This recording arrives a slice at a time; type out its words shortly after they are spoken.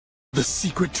the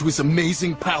secret to his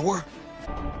amazing power?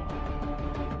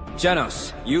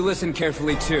 Genos, you listen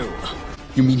carefully too.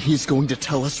 You mean he's going to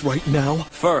tell us right now?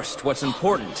 First, what's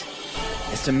important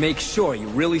is to make sure you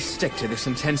really stick to this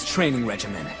intense training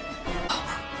regimen.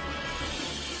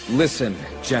 Listen,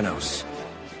 Genos.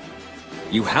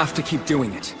 You have to keep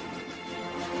doing it.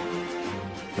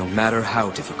 No matter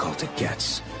how difficult it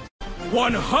gets.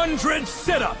 100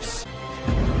 sit-ups!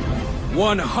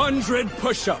 100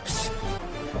 push-ups!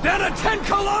 Then a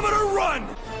 10-kilometer run!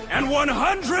 And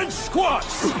 100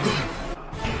 squats!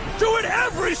 Do it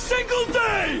every single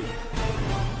day!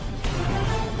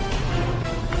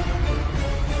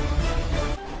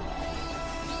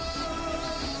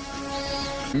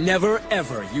 Never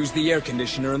ever use the air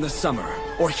conditioner in the summer,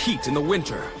 or heat in the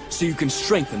winter, so you can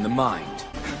strengthen the mind.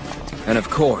 And of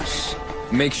course,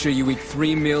 make sure you eat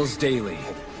 3 meals daily.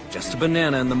 Just a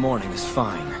banana in the morning is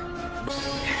fine.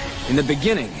 In the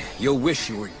beginning, you'll wish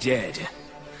you were dead.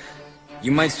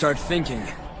 You might start thinking,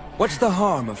 what's the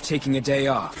harm of taking a day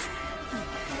off?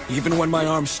 Even when my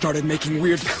arms started making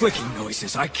weird clicking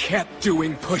noises, I kept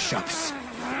doing push-ups.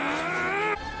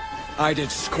 I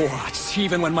did squats,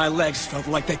 even when my legs felt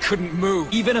like they couldn't move.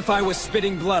 Even if I was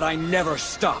spitting blood, I never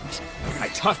stopped. I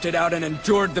toughed it out and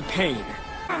endured the pain.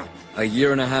 A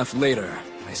year and a half later,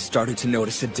 I started to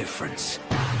notice a difference.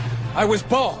 I was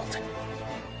bald,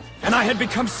 and I had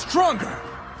become stronger.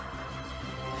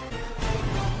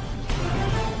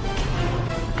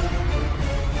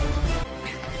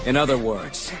 In other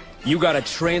words, you gotta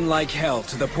train like hell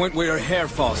to the point where your hair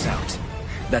falls out.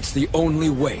 That's the only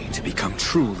way to become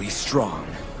truly strong.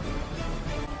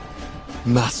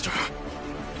 Master,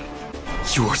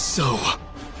 you are so...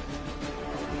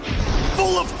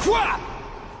 full of crap!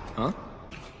 Huh?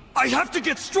 I have to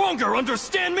get stronger,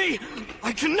 understand me?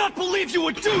 I cannot believe you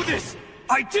would do this!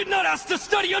 I did not ask to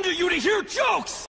study under you to hear jokes!